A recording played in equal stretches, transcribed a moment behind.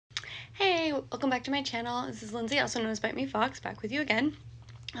Hello, welcome back to my channel. This is Lindsay, also known as Bite Me Fox, back with you again.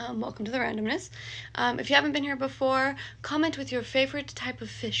 Welcome to the randomness. If you haven't been here before, comment with your favorite type of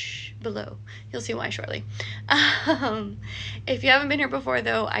fish below. You'll see why shortly. If you haven't been here before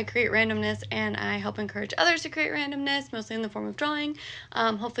though, I create randomness and I help encourage others to create randomness, mostly in the form of drawing.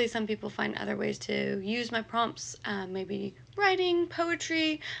 Hopefully some people find other ways to use my prompts, maybe writing,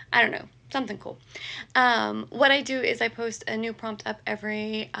 poetry, I don't know, something cool. What I do is I post a new prompt up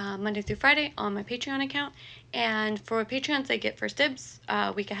every Monday through Friday on my Patreon account. And for Patreons, they get first dibs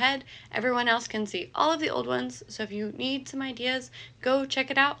a week ahead. Everyone else can see all of the old ones. So if you need some ideas, go check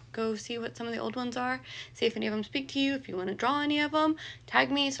it out. Go see what some of the old ones are. See if any of them speak to you. If you want to draw any of them,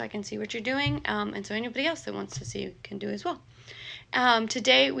 tag me so I can see what you're doing. And so anybody else that wants to see can do as well.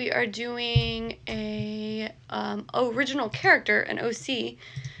 Today we are doing a original character, an OC.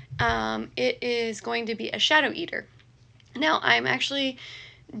 It is going to be a shadow eater. Now I'm actually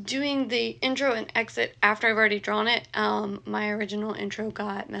doing the intro and exit after I've already drawn it. My original intro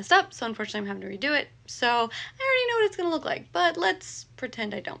got messed up, so unfortunately I'm having to redo it. So I already know what it's gonna look like, but let's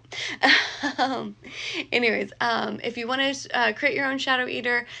pretend I don't. Anyways, if you want to create your own shadow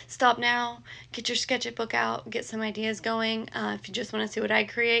eater, stop now, get your sketchbook out, get some ideas going. If you just want to see what I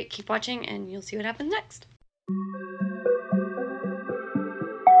create, keep watching and you'll see what happens next.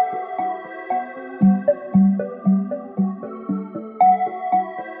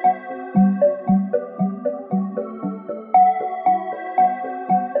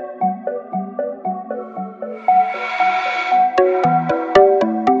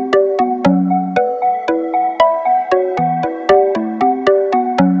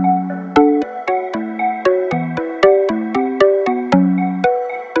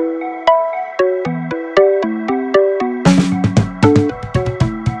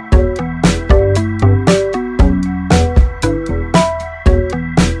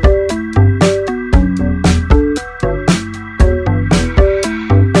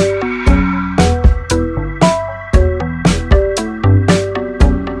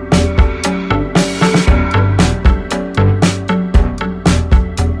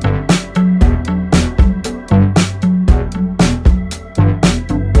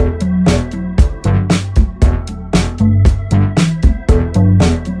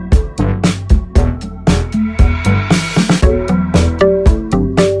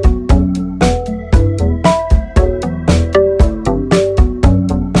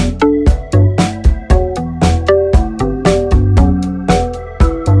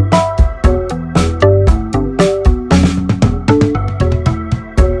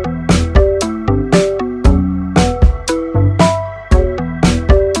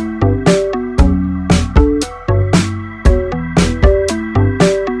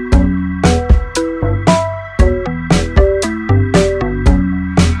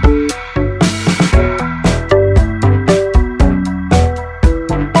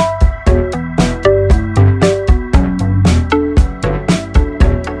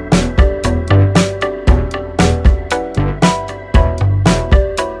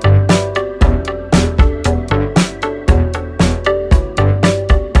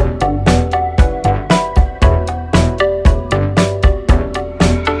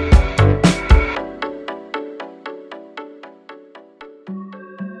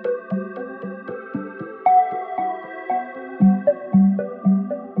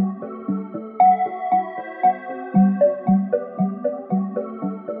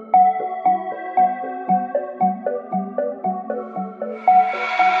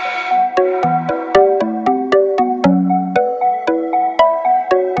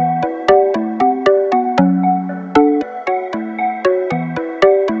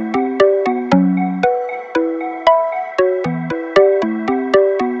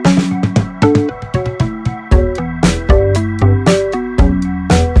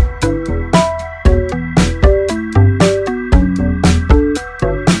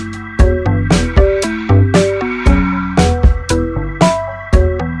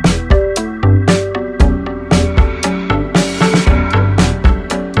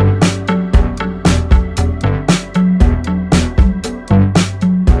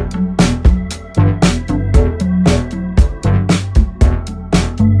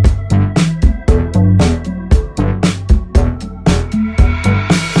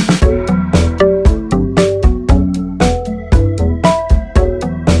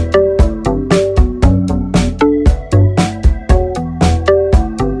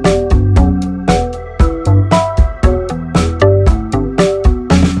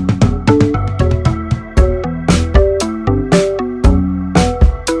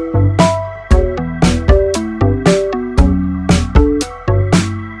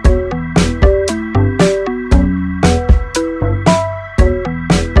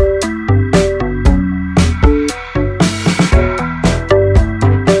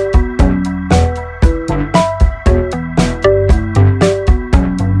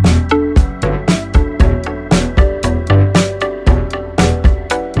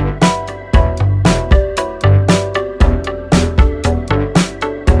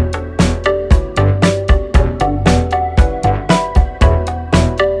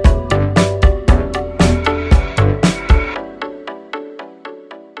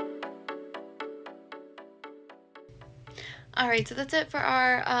 Alright, so that's it for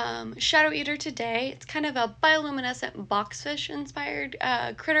our Shadow Eater today. It's kind of a bioluminescent boxfish inspired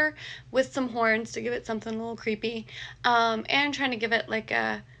critter with some horns to give it something a little creepy, and trying to give it like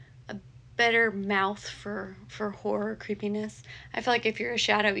a better mouth for horror creepiness. I feel like if you're a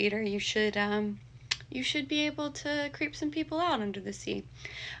Shadow Eater, you should be able to creep some people out under the sea.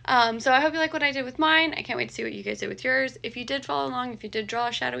 So I hope you like what I did with mine. I can't wait to see what you guys did with yours. If you did follow along, if you did draw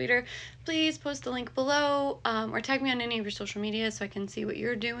a Shadow Eater, please post the link below, or tag me on any of your social media so I can see what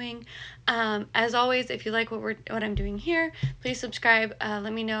you're doing. As always, if you like what I'm doing here, please subscribe.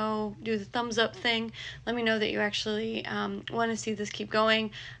 Let me know, do the thumbs up thing. Let me know that you actually want to see this keep going.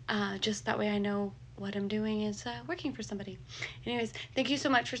 Just that way I know what I'm doing is working for somebody. Anyways, thank you so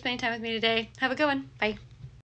much for spending time with me today. Have a good one. Bye.